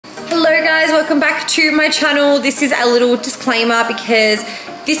Hello guys, welcome back to my channel. This is a little disclaimer because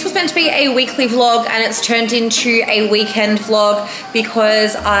this was meant to be a weekly vlog and it's turned into a weekend vlog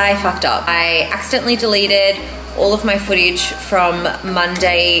because I fucked up. I accidentally deleted all of my footage from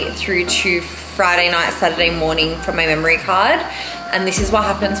Monday through to Friday night, Saturday morning from my memory card. And this is what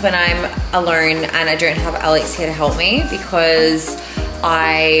happens when I'm alone and I don't have Alex here to help me, because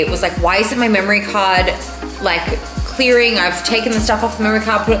I was like, why isn't my memory card like clearing? I've taken the stuff off the memory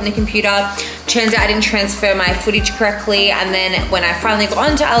card, put it in the computer. Turns out I didn't transfer my footage correctly. And then when I finally got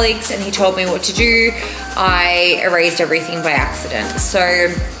onto Alex and he told me what to do, I erased everything by accident. So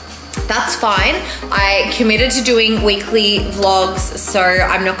that's fine. I committed to doing weekly vlogs, so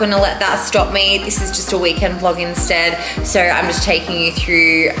I'm not gonna let that stop me. This is just a weekend vlog instead. So I'm just taking you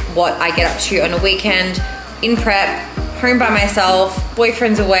through what I get up to on a weekend in prep, home by myself,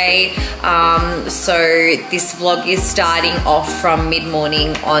 boyfriend's away. So this vlog is starting off from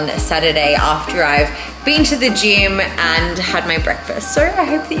mid-morning on Saturday after I've been to the gym and had my breakfast. So I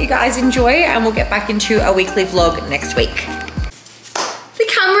hope that you guys enjoy and we'll get back into a weekly vlog next week. The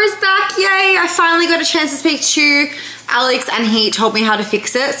camera's back, yay! I finally got a chance to speak to Alex and he told me how to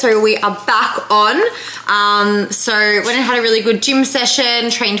fix it. So we are back on. So went and had a really good gym session,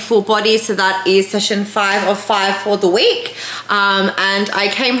 trained full body. So that is session 5 of 5 for the week. And I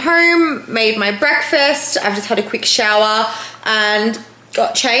came home, made my breakfast. I've just had a quick shower and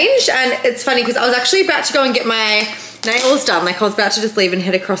got changed. And it's funny because I was actually about to go and get my nails done. Like I was about to just leave and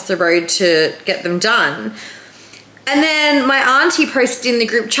head across the road to get them done. And then my auntie posted in the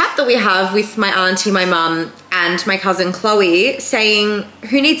group chat that we have with my auntie, my mum, and my cousin Chloe saying,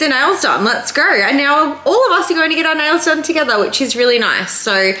 who needs their nails done? Let's go. And now all of us are going to get our nails done together, which is really nice.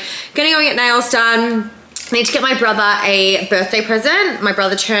 So gonna go and get nails done. I need to get my brother a birthday present. My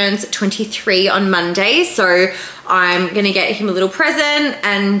brother turns 23 on Monday, so I'm gonna get him a little present,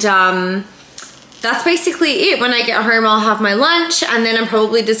 and that's basically it. When I get home, I'll have my lunch, and then I'm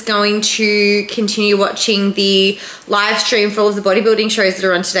probably just going to continue watching the live stream for all of the bodybuilding shows that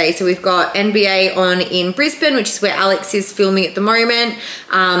are on today. So we've got NBA on in Brisbane, which is where Alex is filming at the moment.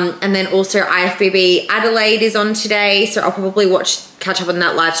 And then also IFBB Adelaide is on today. So I'll probably catch up on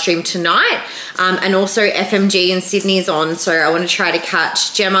that live stream tonight. And also FMG in Sydney is on. So I want to try to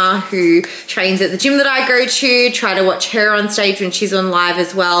catch Gemma, who trains at the gym that I go to, try to watch her on stage when she's on live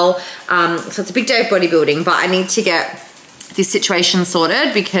as well. So it's a big day of bodybuilding, but I need to get this situation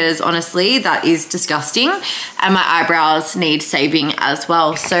sorted because honestly, that is disgusting. And my eyebrows need saving as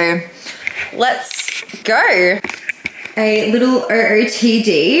well. So let's go. A little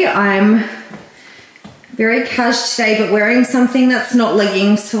OOTD. I'm very cash today, but wearing something that's not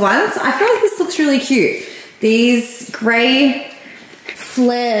leggings for once. I feel like this looks really cute. These gray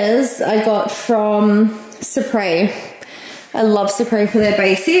flares I got from Supre. I love Supre for their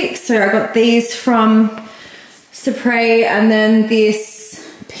basics. So I got these from Supre, and then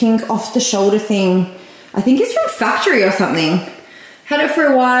this pink off the shoulder thing, I think it's from Factory or something. Had it for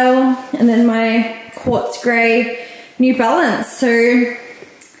a while, and then my quartz gray New Balance. So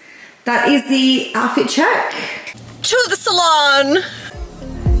that is the outfit check. To the salon.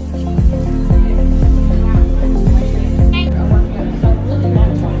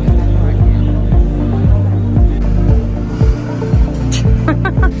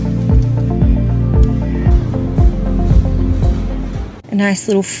 A nice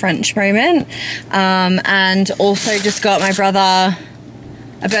little French moment. And also just got my brother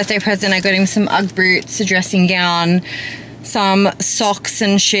a birthday present. I got him some Ugg boots, a dressing gown, some socks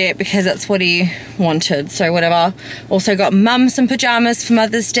and shit because that's what he wanted, so whatever. Also got mum some pajamas for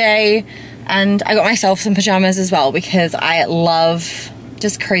Mother's Day, and I got myself some pajamas as well because I love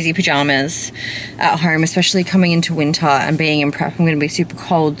just cozy pajamas at home, especially coming into winter and being in prep. I'm gonna be super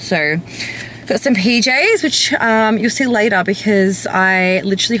cold, so got some PJs, which you'll see later because I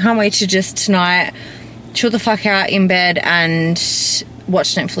literally can't wait to just tonight chill the fuck out in bed and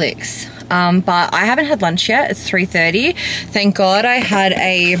watch Netflix. But I haven't had lunch yet. It's 3:30. Thank God I had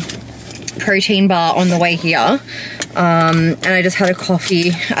a protein bar on the way here. And I just had a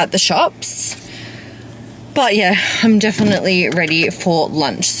coffee at the shops. But yeah, I'm definitely ready for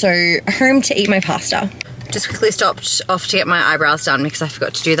lunch. So home to eat my pasta. Just quickly stopped off to get my eyebrows done because I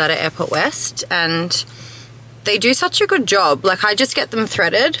forgot to do that at Airport West. And they do such a good job. Like I just get them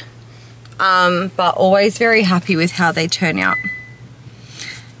threaded. But always very happy with how they turn out.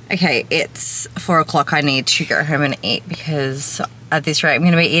 Okay, it's 4 o'clock. I need to go home and eat because at this rate I'm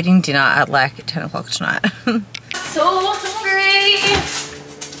going to be eating dinner at like 10 o'clock tonight. So hungry!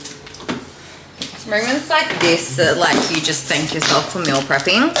 It's moments like this that like you just thank yourself for meal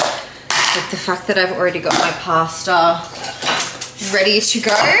prepping. Like the fact that I've already got my pasta ready to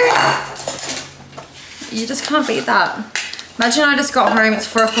go. You just can't beat that. Imagine I just got home, it's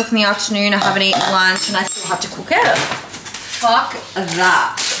 4 o'clock in the afternoon, I haven't eaten lunch and I still have to cook it. Fuck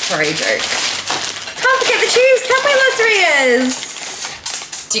that for a joke. Can't forget the cheese, can we, Lazarias?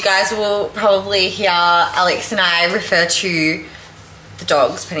 You guys will probably hear Alex and I refer to the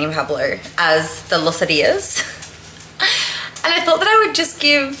dogs, Penny and Pablo, as the Losadillas. And I thought that I would just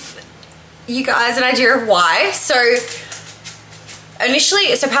give you guys an idea of why. So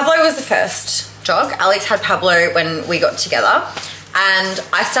initially, Pablo was the first dog. Alex had Pablo when we got together. And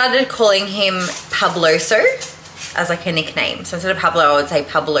I started calling him Pabloso as like a nickname. So instead of Pablo, I would say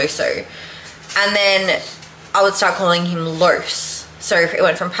Pabloso. And then I would start calling him Los. So it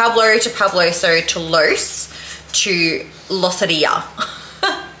went from Pablo to Pabloso to Los to Losadilla.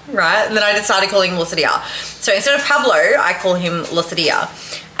 Right? And then I just started calling him Losadilla. So instead of Pablo, I call him Losadilla.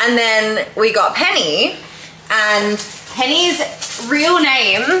 And then we got Penny, and Penny's real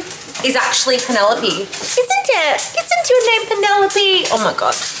name is actually Penelope. Isn't it? Isn't your name Penelope? Oh my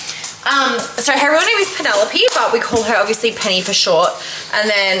God. So her real name is Penelope, but we call her obviously Penny for short. And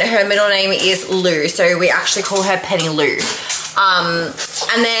then her middle name is Lou, so we actually call her Penny Lou.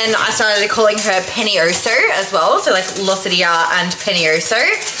 And then I started calling her Pennyoso as well, so like Losadilla and Pennyoso.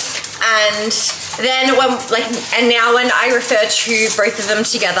 And then and now when I refer to both of them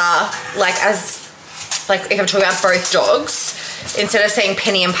together, like if I'm talking about both dogs, instead of saying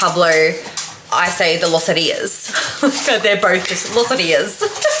Penny and Pablo, I say the Losadillas. They're both just Losadillas.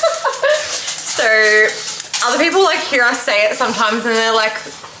 So other people like hear us say it sometimes and they're like,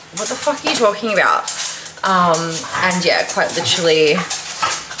 what the fuck are you talking about? And yeah, quite literally,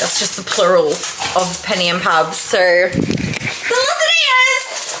 that's just the plural of Penny and Pab. So, the Losadillas!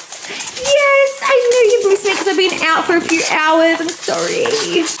 Yes, I know you've missed me because I've been out for a few hours. I'm sorry.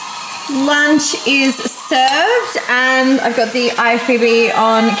 Lunch is served and I've got the IFBB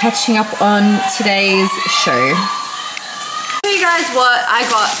on, catching up on today's show. I'll show you guys what I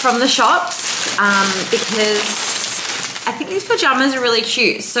got from the shops because I think these pajamas are really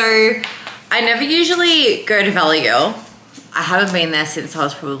cute. So, I never usually go to Valley Girl. I haven't been there since I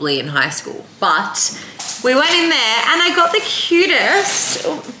was probably in high school, but we went in there and I got the cutest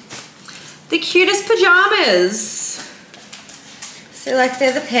pajamas. So like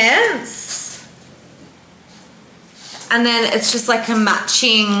they're the pants. And then it's just like a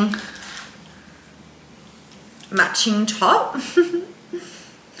matching top.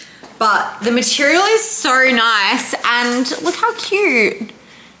 But the material is so nice and look how cute.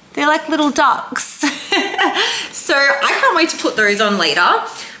 They're like little ducks. So I can't wait to put those on later.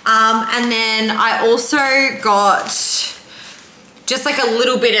 And then I also got just like a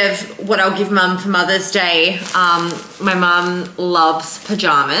little bit of what I'll give Mum for Mother's Day. My mum loves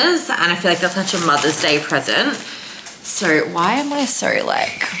pajamas and I feel like that's such a Mother's Day present. So why am I so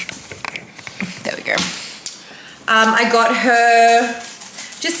like, there we go. I got her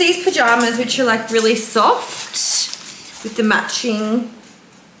just these pajamas which are like really soft with the matching.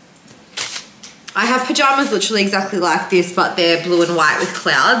 I have pajamas literally exactly like this, but they're blue and white with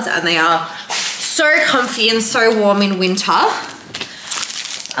clouds and they are so comfy and so warm in winter.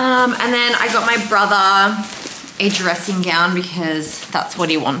 And then I got my brother a dressing gown because that's what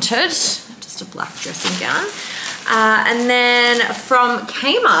he wanted. Just a black dressing gown. And then from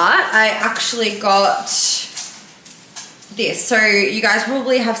Kmart, I actually got this. So you guys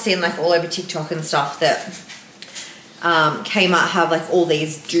probably have seen like all over TikTok and stuff that Kmart have like all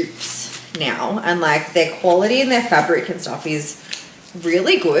these dupes now, and like their quality and their fabric and stuff is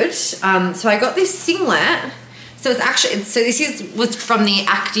really good. So I got this singlet. So it's actually, was from the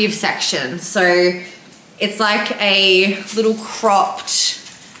active section. So it's like a little cropped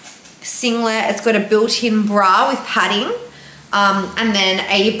singlet. It's got a built-in bra with padding, and then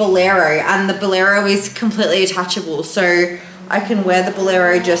a bolero, and the bolero is completely attachable. So I can wear the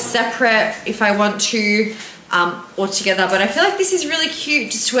bolero just separate if I want to, or together. But I feel like this is really cute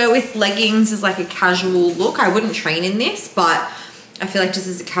just to wear with leggings as like a casual look. I wouldn't train in this, but I feel like just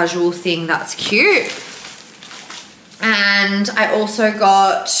as a casual thing, that's cute. And I also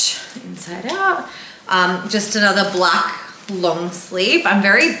got, inside out, just another black long sleeve. I'm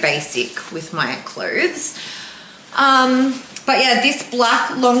very basic with my clothes. But yeah, this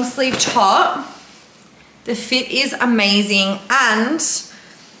black long sleeve top, the fit is amazing, and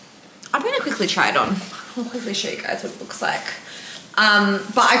I'm gonna quickly try it on. I'll quickly show you guys what it looks like.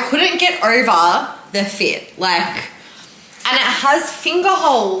 But I couldn't get over the fit, like, and it has finger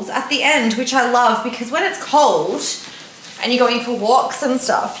holes at the end, which I love because when it's cold and you're going for walks and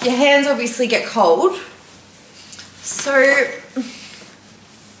stuff, your hands obviously get cold. So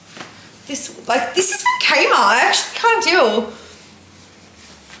this is from Kmart. I actually can't deal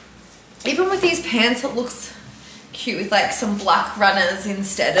Even with these pants, it looks cute with like some black runners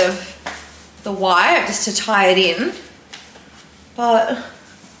instead of the white, just to tie it in. But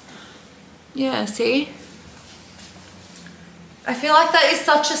yeah, see? I feel like that is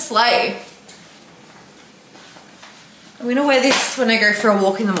such a slay. I'm gonna wear this when I go for a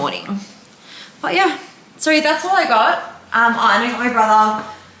walk in the morning. But yeah, so that's all I got. I got my brother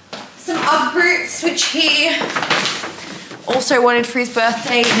some Ugg boots, which he also wanted for his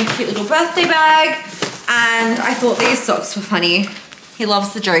birthday in a cute little birthday bag. And I thought these socks were funny. He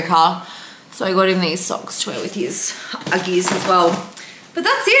loves the Joker. So I got him these socks to wear with his Uggies as well. But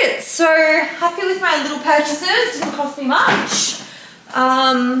that's it. So happy with my little purchases. Didn't cost me much.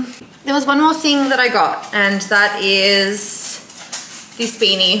 There was one more thing that I got, and that is this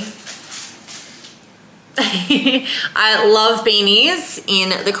beanie. I love beanies in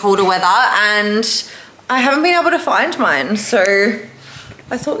the colder weather, and I haven't been able to find mine, so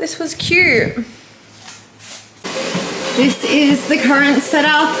I thought this was cute. This is the current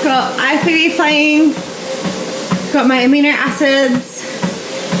setup. Got IFBB playing, got my amino acids,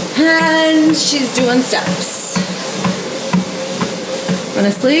 and she's doing steps.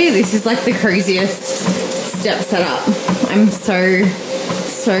 Honestly, this is like the craziest step setup. I'm so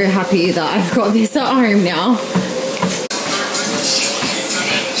happy that I've got this at home now.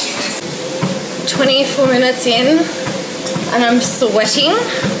 24 minutes in and I'm sweating.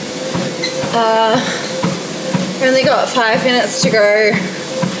 I've only got 5 minutes to go,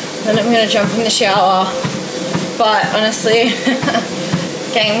 then I'm gonna jump in the shower. But honestly,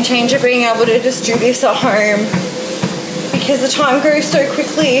 game changer being able to just do this at home, because the time goes so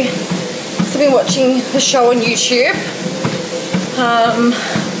quickly. So I've been watching the show on YouTube.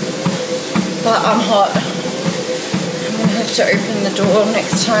 But I'm hot. I'm gonna have to open the door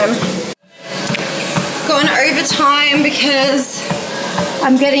next time. I've gone overtime because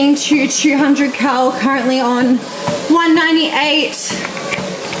I'm getting to 200 cal, currently on 198.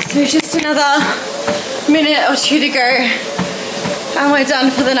 So just another minute or two to go. And we're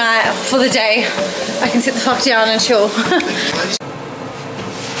done for the night, for the day. I can sit the fuck down and chill.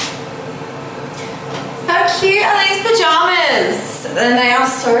 How cute are these pajamas? And they are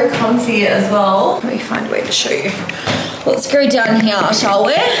so comfy as well. Let me find a way to show you. Let's go down here, shall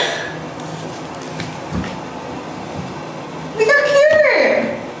we? Look how cute!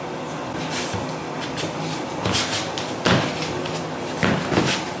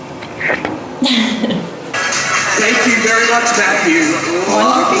 Thank you very much, Matthew. I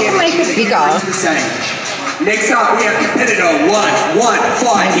wonder if you can make it bigger. Next up, we have competitor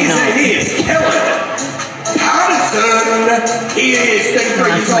 115. His name is Kellen Patterson. He is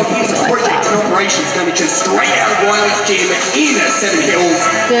 33 years old. He's a project and operations manager straight out of Wiley's gym in Seven Hills.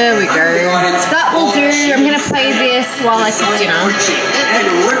 There we go. That will do. I'm going to play this while I cook dinner. And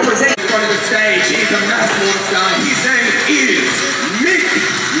representing in front of the stage is a mass sports star. His name is Mick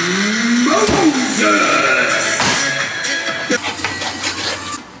Moses.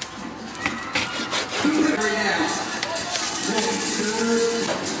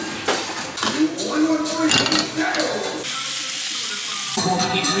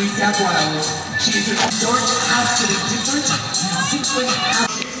 In New South Wales, she's a don't have to be different, you simply have.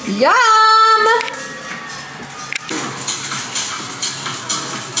 Yum!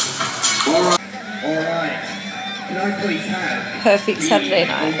 Alright. Can I please have Perfect Saturday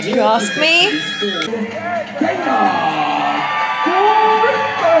night, if you ask me.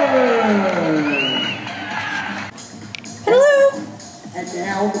 Hello! And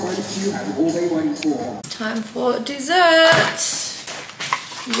now the bonus you have all been waiting for. Time for dessert.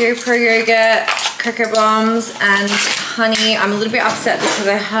 YoPro yogurt, cocoa bombs, and honey. I'm a little bit upset because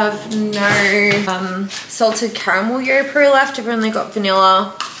I have no salted caramel YoPro left. I've only got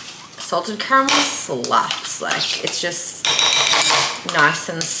vanilla. Salted caramel slaps. Like, it's just nice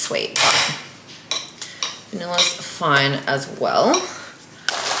and sweet. But vanilla's fine as well.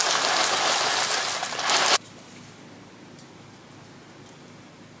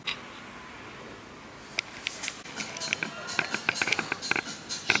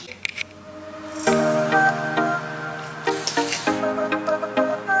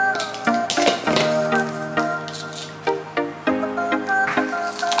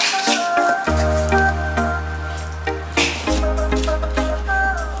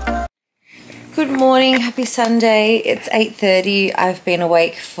 Good morning, happy Sunday. It's 8:30. I've been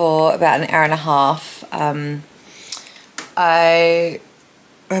awake for about an hour and a half. I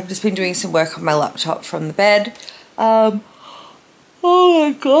have just been doing some work on my laptop from the bed. Oh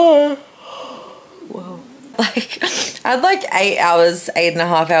my god. Whoa. Like, I had like 8 and a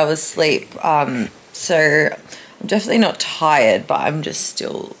half hours sleep. So I'm definitely not tired, but I'm just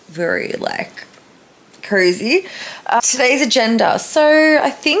still very like cozy. Today's agenda. So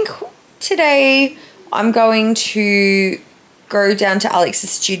I think today I'm going to go down to Alex's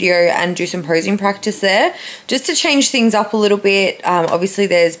studio and do some posing practice there, just to change things up a little bit. Obviously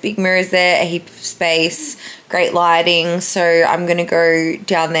there's big mirrors there, a heap of space, great lighting, so I'm gonna go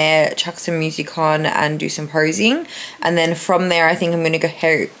down there, chuck some music on and do some posing, and then from there I think I'm gonna go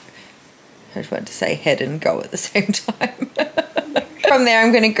head and go at the same time. From there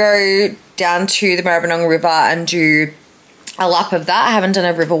I'm gonna go down to the Maribyrnong River and do a lap of that. I haven't done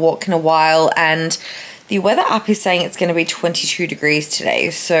a river walk in a while, and the weather app is saying it's going to be 22 degrees today,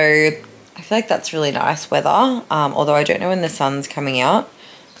 so I feel like that's really nice weather, although I don't know when the sun's coming out.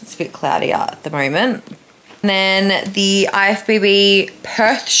 It's a bit cloudy out at the moment. And then the IFBB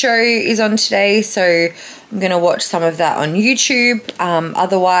Perth show is on today, so I'm going to watch some of that on YouTube.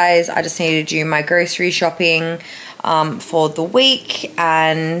 Otherwise, I just need to do my grocery shopping for the week,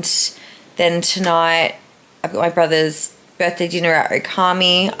 and then tonight I've got my brother's birthday dinner at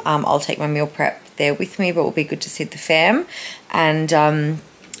Okami. I'll take my meal prep there with me, but it will be good to see the fam. And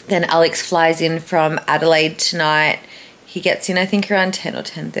then Alex flies in from Adelaide tonight. He gets in I think around 10 or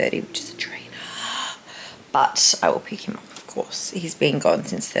 10:30, which is a trainer, but I will pick him up, of course. He's been gone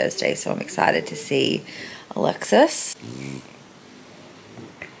since Thursday, so I'm excited to see Alexis.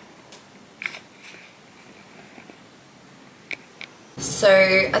 So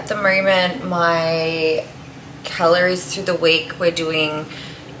at the moment my calories through the week, we're doing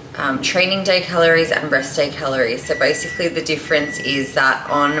training day calories and rest day calories. So basically the difference is that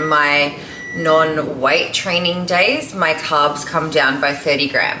on my non-weight training days, my carbs come down by 30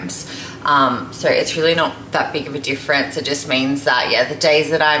 grams. So it's really not that big of a difference. It just means that, yeah, the days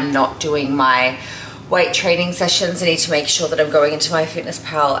that I'm not doing my weight training sessions, I need to make sure that I'm going into my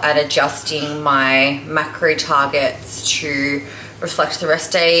MyFitnessPal and adjusting my macro targets to reflect the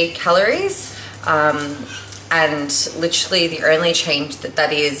rest day calories. And literally the only change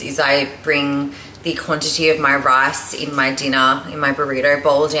that is I bring the quantity of my rice in my dinner, in my burrito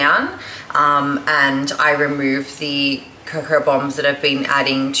bowl down, and I remove the cocoa bombs that I've been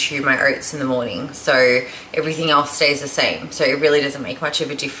adding to my oats in the morning. So everything else stays the same. So it really doesn't make much of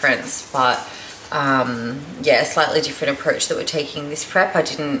a difference, but yeah, a slightly different approach that we're taking this prep. I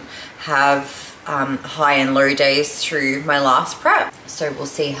didn't have high and low days through my last prep, so we'll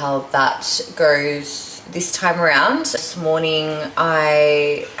see how that goes this time around. This morning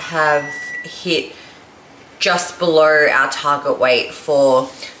I have hit just below our target weight for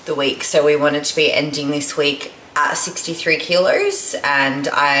the week, so we wanted to be ending this week at 63 kilos, and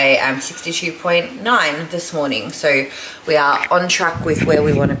I am 62.9 this morning, so we are on track with where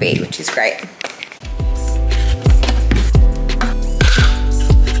we want to be, which is great.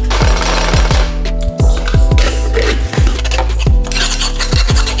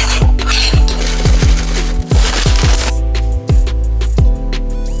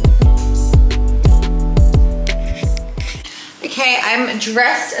 I'm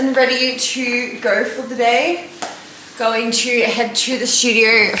dressed and ready to go for the day. Going to head to the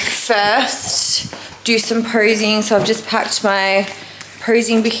studio first, do some posing. So I've just packed my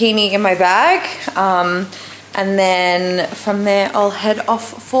posing bikini in my bag. And then from there I'll head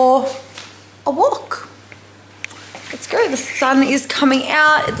off for a walk. Let's go. The sun is coming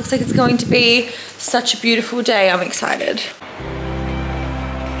out. It looks like it's going to be such a beautiful day. I'm excited.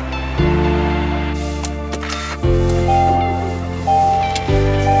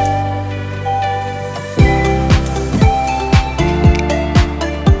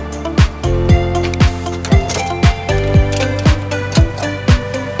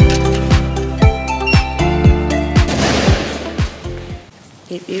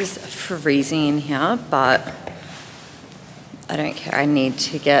 It is freezing in here, but I don't care. I need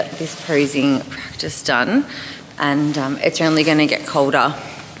to get this posing practice done, and it's only going to get colder.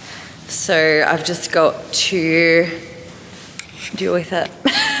 So I've just got to deal with it.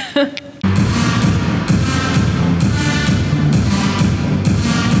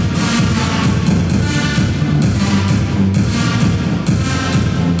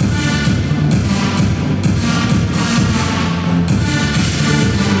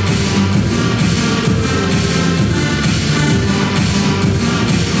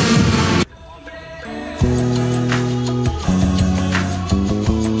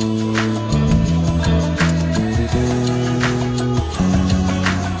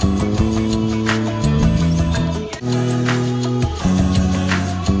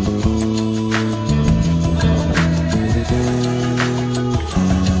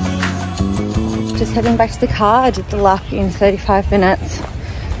 Just heading back to the car. I did the lap in 35 minutes,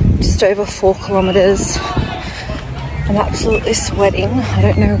 just over 4 kilometers. I'm absolutely sweating. I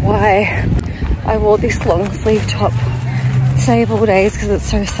don't know why I wore this long sleeve top today of all days because it's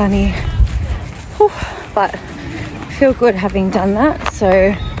so sunny. Whew. But I feel good having done that.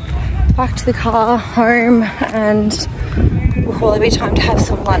 So back to the car, home, and will probably be time to have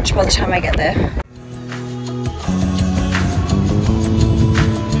some lunch by the time I get there.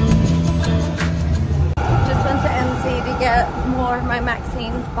 Just went to MC to get more of my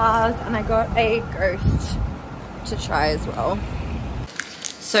Maxine's bars, and I got a Ghost to try as well.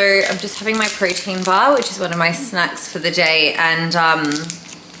 So I'm just having my protein bar, which is one of my snacks for the day, and I'm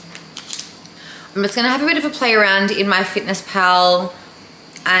just gonna have a bit of a play around in my Fitness Pal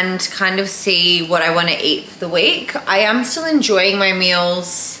and kind of see what I want to eat for the week. I am still enjoying my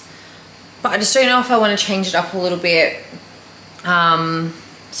meals, but I just don't know if I want to change it up a little bit.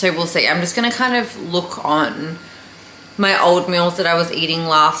 So we'll see. I'm just gonna kind of look on my old meals that I was eating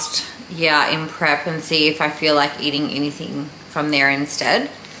last year in prep and see if I feel like eating anything from there instead.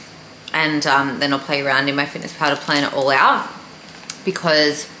 And then I'll play around in my Fitness Pal to plan it all out,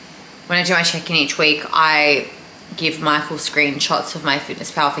 because when I do my check-in each week, I give Michael screenshots of my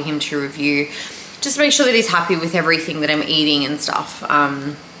Fitness Pal for him to review, just to make sure that he's happy with everything that I'm eating and stuff.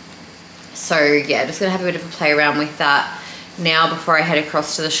 So yeah, just gonna have a bit of a play around with that now before I head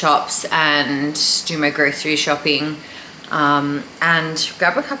across to the shops and do my grocery shopping, and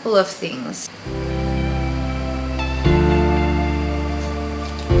grab a couple of things.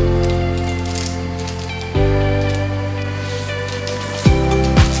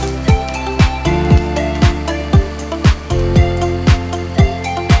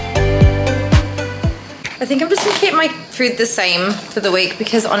 I think I'm just gonna keep my food the same for the week,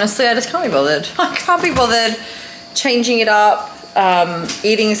 because honestly I just can't be bothered. I can't be bothered changing it up,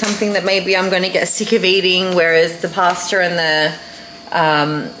 eating something that maybe I'm gonna get sick of eating, whereas the pasta and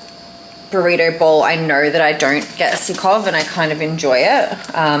the burrito bowl I know that I don't get sick of and I kind of enjoy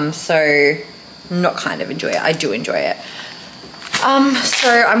it. So not kind of enjoy it, I do enjoy it. So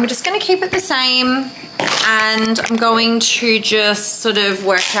I'm just gonna keep it the same, and I'm going to just sort of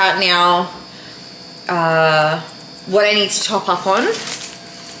work out now what I need to top up on,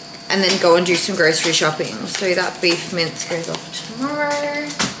 and then go and do some grocery shopping. So that beef mince goes off tomorrow.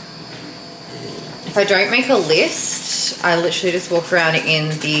 If I don't make a list, I literally just walk around in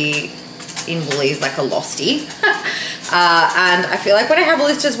Woolies like a lostie. And I feel like when I have a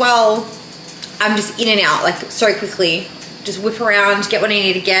list as well, I'm just in and out like so quickly. Just whip around, get what I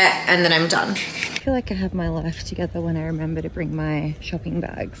need to get, and then I'm done. I feel like I have my life together when I remember to bring my shopping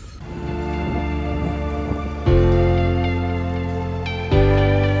bags.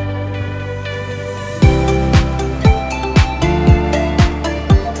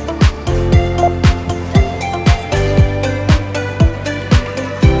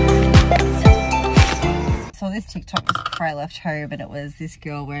 This TikTok was before I left home, and it was this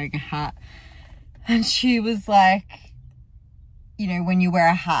girl wearing a hat, and she was like, you know, when you wear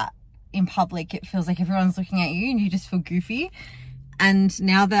a hat in public, it feels like everyone's looking at you and you just feel goofy. And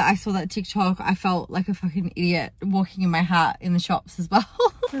now that I saw that TikTok, I felt like a fucking idiot walking in my hat in the shops as well.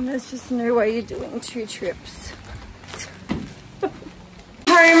 And there's just no way you're doing 2 trips. Home,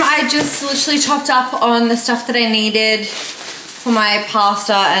 I just literally topped up on the stuff that I needed for my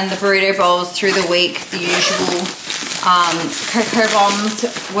pasta and the burrito bowls through the week. The usual cocoa bombs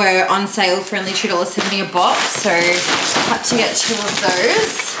were on sale for only $2.70 a box, so I had to get 2 of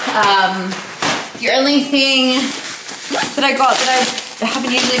those. The only thing that I got that I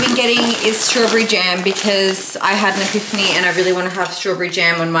haven't usually been getting is strawberry jam, because I had an epiphany and I really want to have strawberry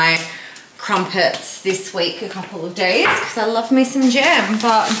jam on my crumpets this week a couple of days, because I love me some jam.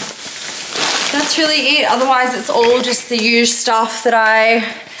 But that's really it. Otherwise, it's all just the usual stuff that I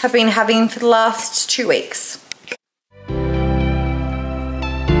have been having for the last 2 weeks.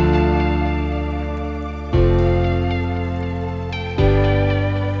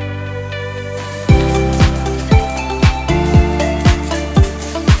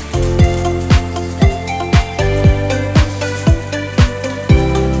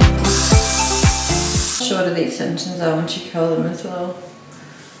 Shorter the extensions are once you curl them as well.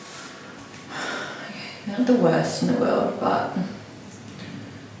 Not the worst in the world, but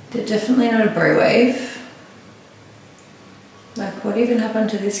they're definitely not a bow wave. Like, what even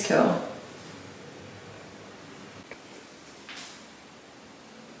happened to this curl?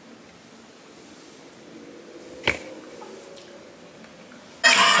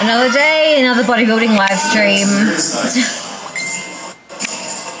 Another day, another bodybuilding live stream.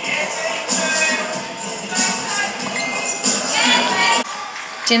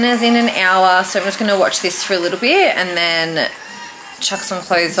 Dinner's in an hour, so I'm just gonna watch this for a little bit and then chuck some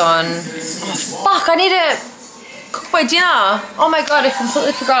clothes on. Oh fuck, I need to cook Wait, dinner. Oh my God, I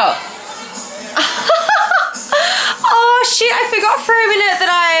completely forgot. Oh shit, I forgot for a minute that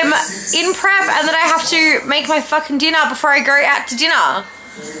I'm in prep and that I have to make my fucking dinner before I go out to dinner.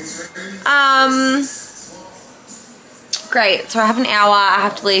 Great, so I have an hour. I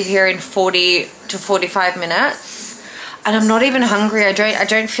have to leave here in 40 to 45 minutes. And I'm not even hungry. I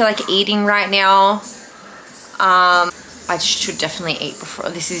don't feel like eating right now. I should definitely eat before.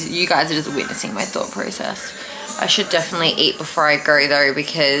 You guys are just witnessing my thought process. I should definitely eat before I go though,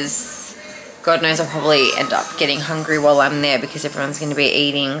 because God knows I'll probably end up getting hungry while I'm there because everyone's going to be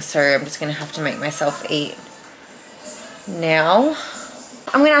eating. So I'm just going to have to make myself eat now.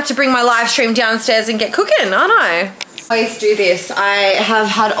 I'm going to have to bring my live stream downstairs and get cooking, aren't I? I always do this. I have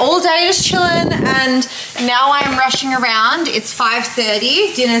had all day just chilling and now I'm rushing around. It's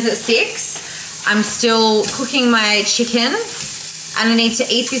 5:30, dinner's at 6. I'm still cooking my chicken and I need to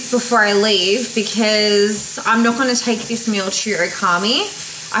eat this before I leave because I'm not going to take this meal to Okami.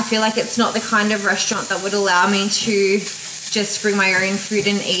 I feel like it's not the kind of restaurant that would allow me to just bring my own food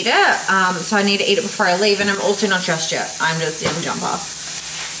and eat it. So I need to eat it before I leave, and I'm also not dressed yet. I'm just in a jumper.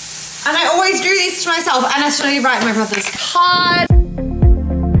 And I always do this to myself, and I still need to write my brother's card.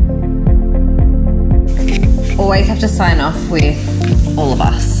 Always have to sign off with all of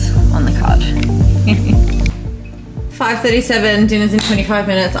us on the card. 5:37, dinner's in 25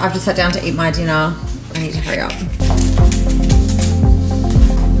 minutes. I've just sat down to eat my dinner. I need to hurry up.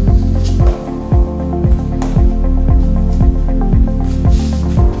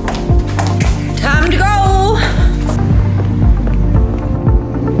 Time to go!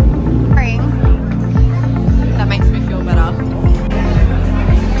 That makes me feel better.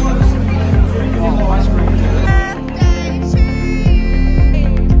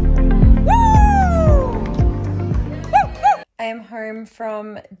 I am home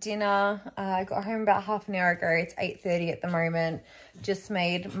from dinner. I got home about half an hour ago. It's 8:30 at the moment. Just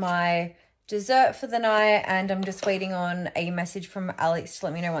made my dessert for the night and I'm just waiting on a message from Alex to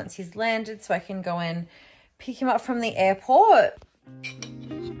let me know once he's landed so I can go and pick him up from the airport.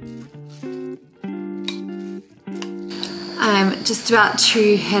 I'm just about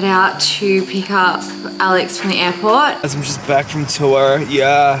to head out to pick up Alex from the airport. As I'm just back from tour,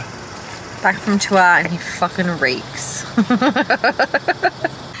 yeah. Back from tour and he fucking reeks.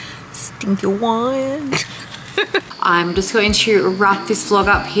 Stinky one. I'm just going to wrap this vlog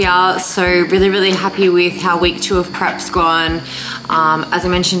up here. So really happy with how week 2 of prep's gone. As I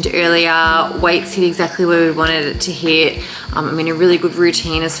mentioned earlier, weight's hit exactly where we wanted it to hit. I'm in a really good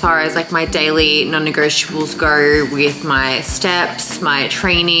routine as far as like my daily non-negotiables go with my steps, my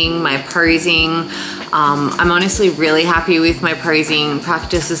training, my posing. I'm honestly really happy with my posing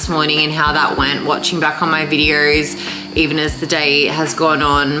practice this morning and how that went, watching back on my videos, even as the day has gone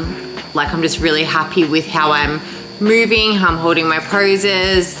on. Like, I'm just really happy with how I'm moving, how I'm holding my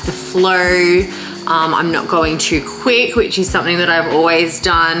poses, the flow. I'm not going too quick, which is something that I've always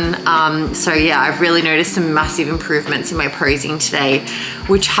done. So yeah, I've really noticed some massive improvements in my posing today,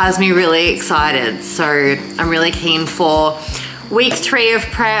 which has me really excited. So I'm really keen for week 3 of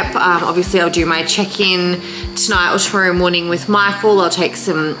prep. Obviously I'll do my check-in tonight or tomorrow morning with Michael. I'll take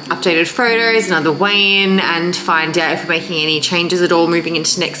some updated photos, another weigh-in, and find out if we're making any changes at all moving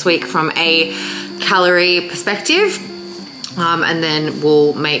into next week from a calorie perspective. And then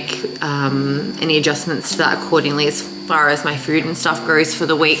we'll make any adjustments to that accordingly as far as my food and stuff goes for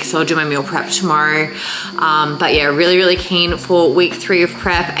the week. So I'll do my meal prep tomorrow. But yeah, really keen for week 3 of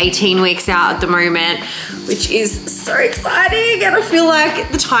prep. 18 weeks out at the moment, which is so exciting, and I feel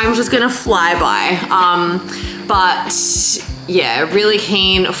like the time's just gonna fly by. But yeah, really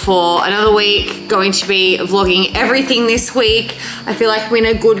keen for another week. Going to be vlogging everything this week. I feel like I'm in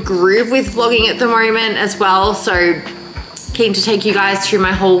a good groove with vlogging at the moment as well. So keen to take you guys through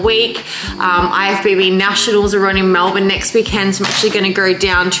my whole week. IFBB Nationals are on in Melbourne next weekend, so I'm actually going to go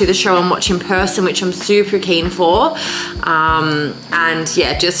down to the show and watch in person, which I'm super keen for. And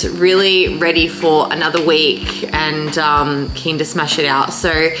yeah, just really ready for another week and keen to smash it out.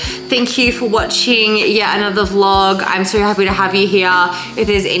 So thank you for watching yet another vlog. I'm so happy to have you here. If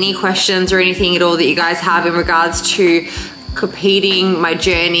there's any questions or anything at all that you guys have in regards to competing, my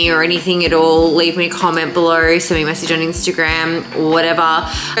journey, or anything at all, leave me a comment below, send me a message on Instagram, or whatever.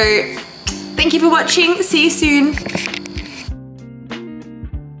 So thank you for watching. See you soon.